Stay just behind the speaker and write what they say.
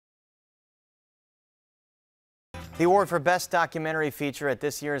The award for Best Documentary Feature at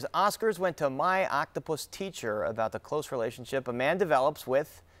this year's Oscars went to My Octopus Teacher, about the close relationship a man develops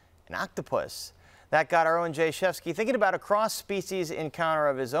with an octopus. That got our own Jay Shefsky thinking about a cross-species encounter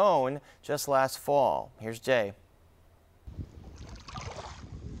of his own just last fall. Here's Jay.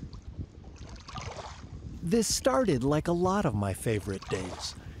 This started like a lot of my favorite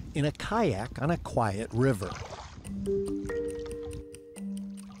days, in a kayak on a quiet river.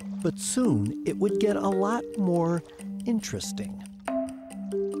 But soon it would get a lot more interesting.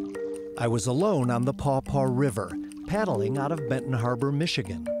 I was alone on the Paw Paw River, paddling out of Benton Harbor,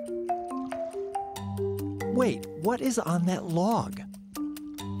 Michigan. Wait, what is on that log?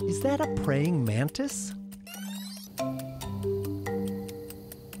 Is that a praying mantis?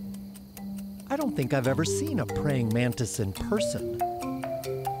 I don't think I've ever seen a praying mantis in person.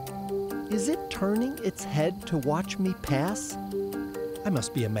 Is it turning its head to watch me pass? I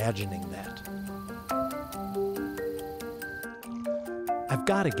must be imagining that. I've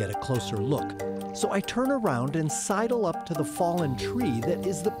got to get a closer look, so I turn around and sidle up to the fallen tree that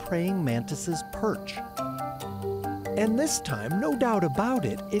is the praying mantis's perch. And this time, no doubt about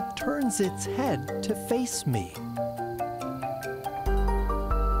it, it turns its head to face me.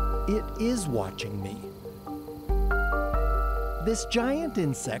 It is watching me. This giant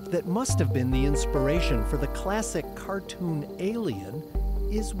insect that must have been the inspiration for the classic cartoon Alien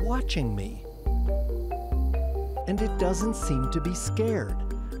is watching me. And it doesn't seem to be scared,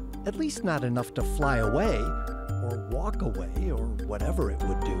 at least not enough to fly away or walk away or whatever it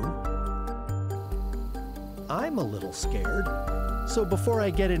would do. I'm a little scared, so before I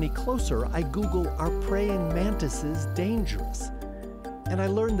get any closer, I Google, "Are praying mantises dangerous?" And I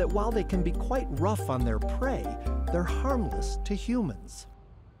learned that while they can be quite rough on their prey, they're harmless to humans.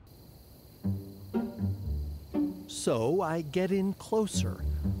 So I get in closer,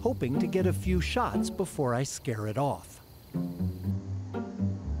 hoping to get a few shots before I scare it off.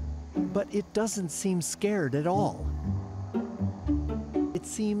 But it doesn't seem scared at all. It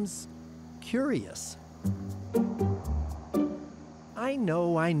seems curious. I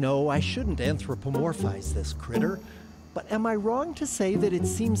know, I shouldn't anthropomorphize this critter, but am I wrong to say that it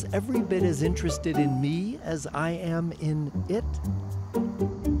seems every bit as interested in me as I am in it?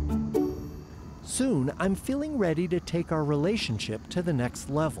 Soon, I'm feeling ready to take our relationship to the next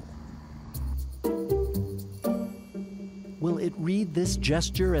level. Will it read this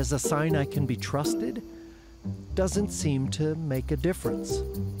gesture as a sign I can be trusted? Doesn't seem to make a difference.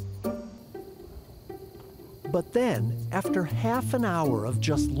 But then, after half an hour of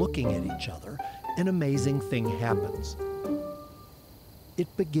just looking at each other, an amazing thing happens. It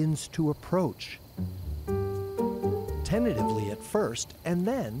begins to approach. Tentatively at first, and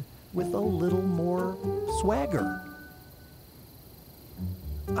then with a little more swagger.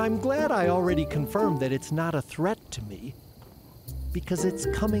 I'm glad I already confirmed that it's not a threat to me, because it's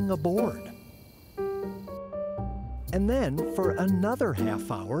coming aboard. And then, for another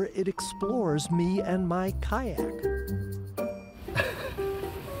half hour, it explores me and my kayak.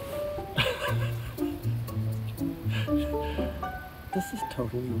 This is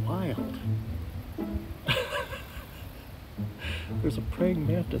totally wild. There's a praying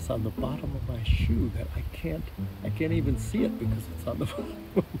mantis on the bottom of my shoe that I can't even see it because it's on the bottom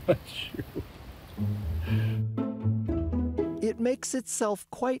of my shoe. It makes itself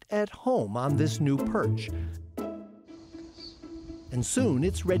quite at home on this new perch. And soon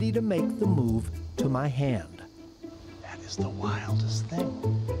it's ready to make the move to my hand. That is the wildest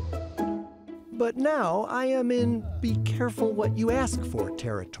thing. But now I am in be careful what you ask for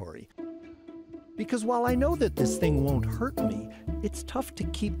territory. Because while I know that this thing won't hurt me, it's tough to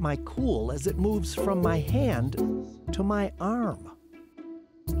keep my cool as it moves from my hand to my arm.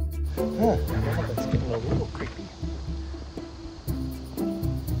 Oh, now that's getting a little creepy.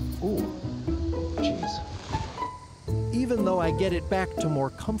 Ooh, jeez. Even though I get it back to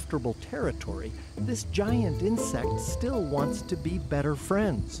more comfortable territory, this giant insect still wants to be better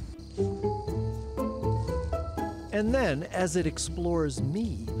friends. And then, as it explores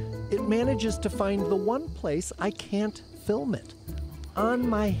me, it manages to find the one place I can't film it, on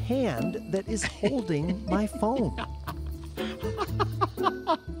my hand that is holding my phone.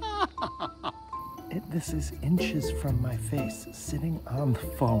 This is inches from my face, sitting on the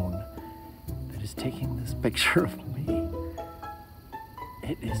phone that is taking this picture of me.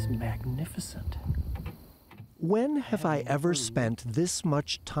 It is magnificent. When have I ever spent this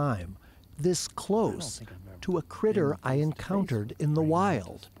much time, this close, to a critter I encountered in the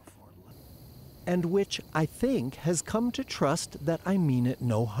wild, and which I think has come to trust that I mean it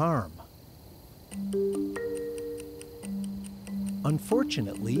no harm?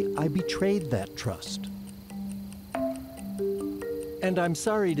 Unfortunately, I betrayed that trust. And I'm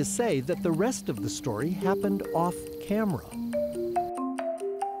sorry to say that the rest of the story happened off camera.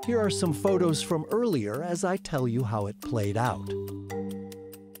 Here are some photos from earlier as I tell you how it played out.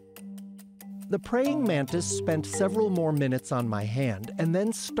 The praying mantis spent several more minutes on my hand and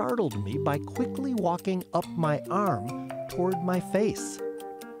then startled me by quickly walking up my arm toward my face.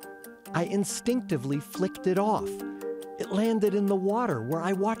 I instinctively flicked it off. It landed in the water where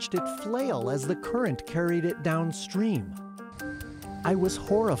I watched it flail as the current carried it downstream. I was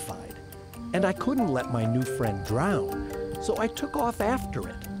horrified, and I couldn't let my new friend drown, so I took off after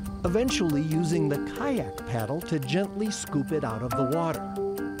it, eventually using the kayak paddle to gently scoop it out of the water.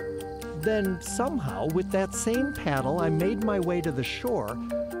 Then somehow, with that same paddle, I made my way to the shore,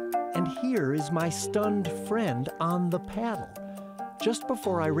 and here is my stunned friend on the paddle, just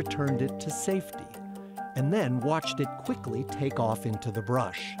before I returned it to safety, and then watched it quickly take off into the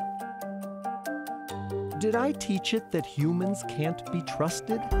brush. Did I teach it that humans can't be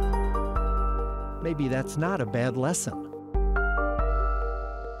trusted? Maybe that's not a bad lesson.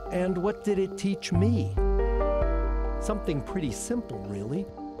 And what did it teach me? Something pretty simple, really.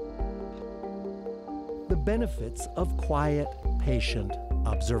 The benefits of quiet, patient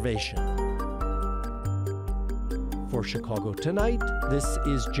observation. For Chicago Tonight, this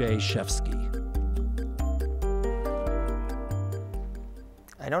is Jay Shefsky.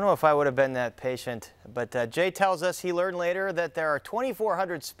 I don't know if I would have been that patient, but Jay tells us he learned later that there are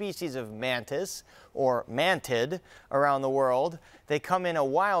 2,400 species of mantis, or mantid, around the world. They come in a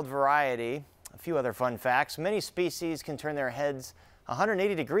wild variety. A few other fun facts. Many species can turn their heads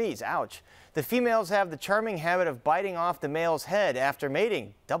 180 degrees, ouch. The females have the charming habit of biting off the male's head after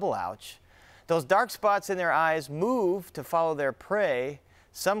mating, double ouch. Those dark spots in their eyes move to follow their prey.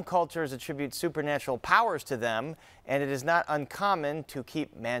 Some cultures attribute supernatural powers to them, and it is not uncommon to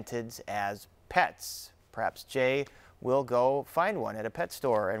keep mantids as pets. Perhaps Jay will go find one at a pet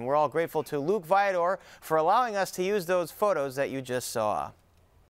store. And we're all grateful to Luke Viador for allowing us to use those photos that you just saw.